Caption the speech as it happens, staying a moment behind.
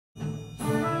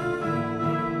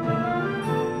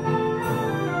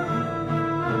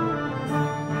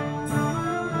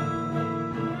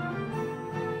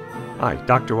Hi,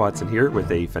 Dr. Watson here with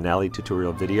a finale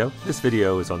tutorial video. This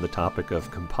video is on the topic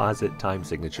of composite time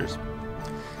signatures.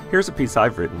 Here's a piece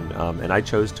I've written, and I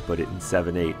chose to put it in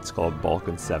 7/8. It's called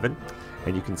Balkan 7,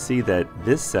 and you can see that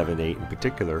this 7/8 in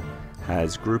particular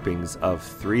has groupings of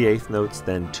 3/8 notes,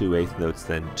 then 2/8 notes,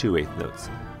 then 2/8 notes.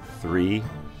 3,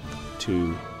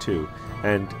 2, 2.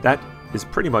 And that is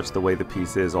pretty much the way the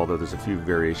piece is, although there's a few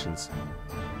variations.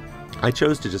 I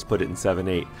chose to just put it in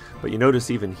 7/8, but you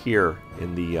notice even here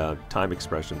in the time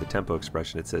expression, the tempo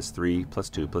expression, it says 3 plus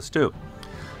 2 plus 2.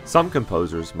 Some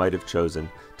composers might have chosen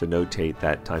to notate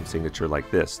that time signature like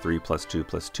this: 3 plus 2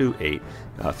 plus 2, 8,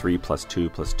 3 plus 2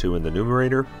 plus 2 in the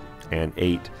numerator, and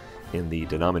 8 in the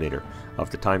denominator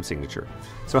of the time signature.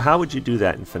 So how would you do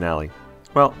that in finale?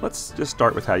 Well, let's just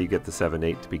start with how you get the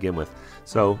 7/8 to begin with.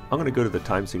 So I'm going to go to the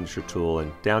time signature tool,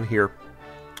 and down here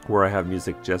where I have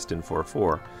music just in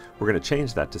 4/4, we're going to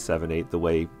change that to 7/8 the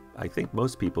way I think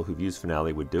most people who've used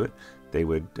finale would do it. They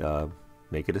would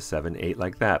make it a 7/8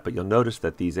 like that, but you'll notice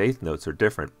that these eighth notes are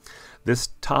different. This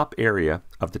top area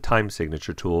of the time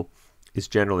signature tool is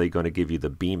generally going to give you the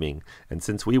beaming, and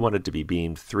since we want it to be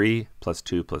beamed 3 plus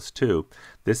 2 plus 2,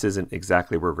 this isn't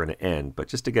exactly where we're going to end, but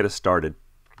just to get us started,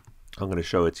 I'm going to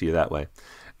show it to you that way.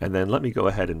 And then let me go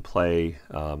ahead and play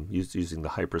using the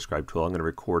hyperscribe tool. I'm going to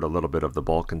record a little bit of the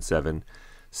Balkan 7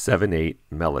 7/8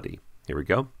 melody. Here we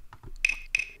go.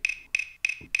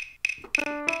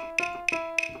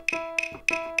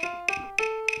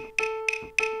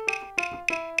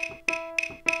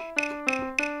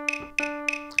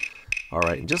 All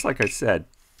right, and just like I said,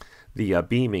 the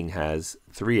beaming has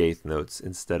 3/8 notes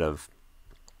instead of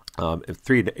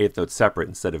 3/8 notes separate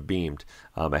instead of beamed.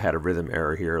 I had a rhythm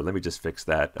error here. Let me just fix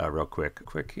that real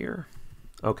quick here.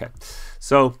 Okay,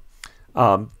 so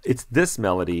it's this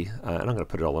melody, and I'm going to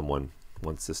put it all in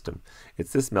one system.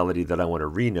 It's this melody that I want to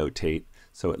renotate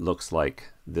so it looks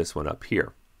like this one up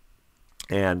here.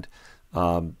 And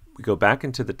we go back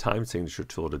into the time signature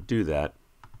tool to do that.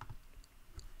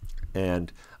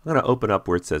 And I'm going to open up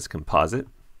where it says composite.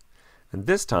 And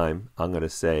this time I'm going to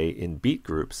say in beat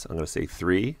groups, I'm going to say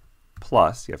 3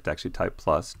 plus, you have to actually type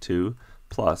plus, 2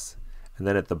 plus, and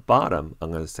then at the bottom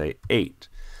I'm going to say 8.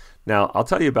 Now I'll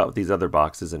tell you about these other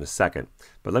boxes in a second,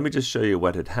 but let me just show you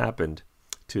what had happened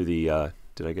to the,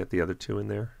 did I get the other 2 in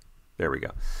there? There we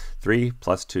go. 3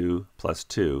 plus 2 plus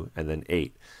 2 and then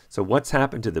 8. So what's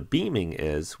happened to the beaming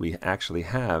is we actually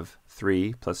have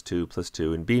 3 plus 2 plus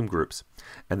 2 in beam groups.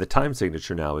 And the time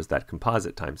signature now is that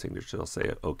composite time signature. I'll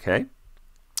say OK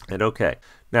and OK.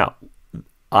 Now,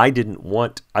 I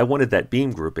wanted that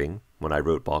beam grouping when I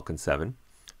wrote Balkan 7,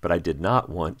 but I did not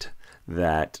want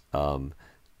that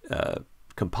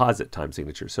composite time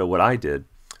signature. So what I did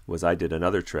was I did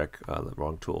another trick, the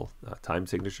wrong tool, time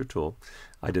signature tool.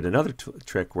 I did another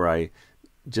trick where I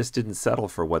just didn't settle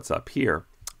for what's up here,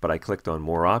 but I clicked on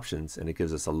more options and it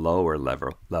gives us a lower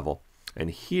level. And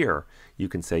here you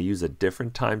can say use a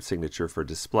different time signature for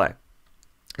display.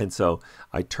 And so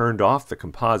I turned off the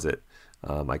composite.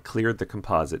 I cleared the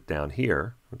composite down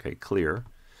here, okay, clear.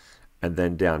 And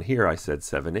then down here I said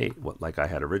 7/8, like I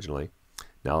had originally.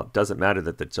 Now it doesn't matter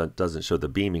that it doesn't show the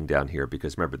beaming down here,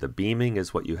 because remember, the beaming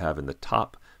is what you have in the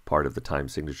top part of the time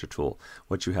signature tool.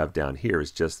 What you have down here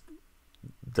is just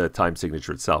the time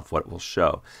signature itself, what it will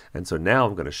show. And so now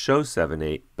I'm going to show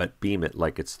 7/8, but beam it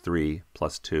like it's 3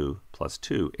 plus 2 plus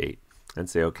 2, 8, and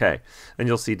say OK. And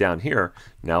you'll see down here,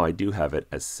 now I do have it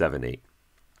as 7/8.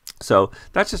 So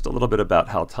that's just a little bit about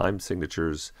how time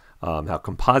signatures, how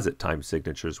composite time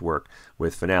signatures work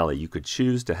with finale. You could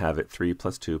choose to have it 3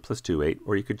 plus 2 plus 2, 8,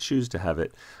 or you could choose to have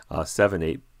it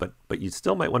 7/8, but you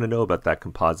still might want to know about that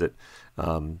composite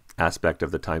aspect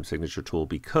of the time signature tool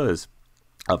because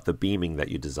of the beaming that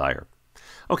you desire.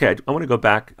 Okay, I want to go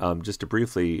back just to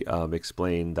briefly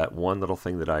explain that one little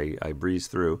thing that I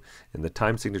breezed through. In the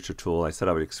time signature tool, I said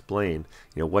I would explain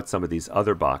what some of these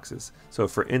other boxes. So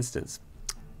for instance,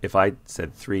 if I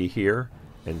said 3 here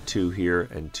and 2 here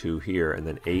and 2 here and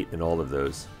then 8 in all of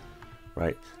those,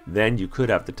 right? Then you could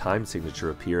have the time signature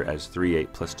appear as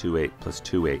 3/8 plus 2/8 plus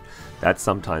 2/8. That's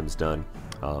sometimes done,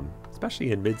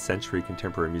 especially in mid-century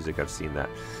contemporary music. I've seen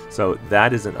that. So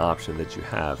that is an option that you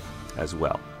have as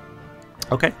well.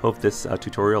 Okay, hope this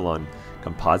tutorial on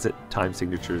composite time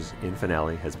signatures in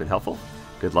finale has been helpful.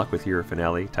 Good luck with your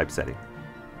finale typesetting.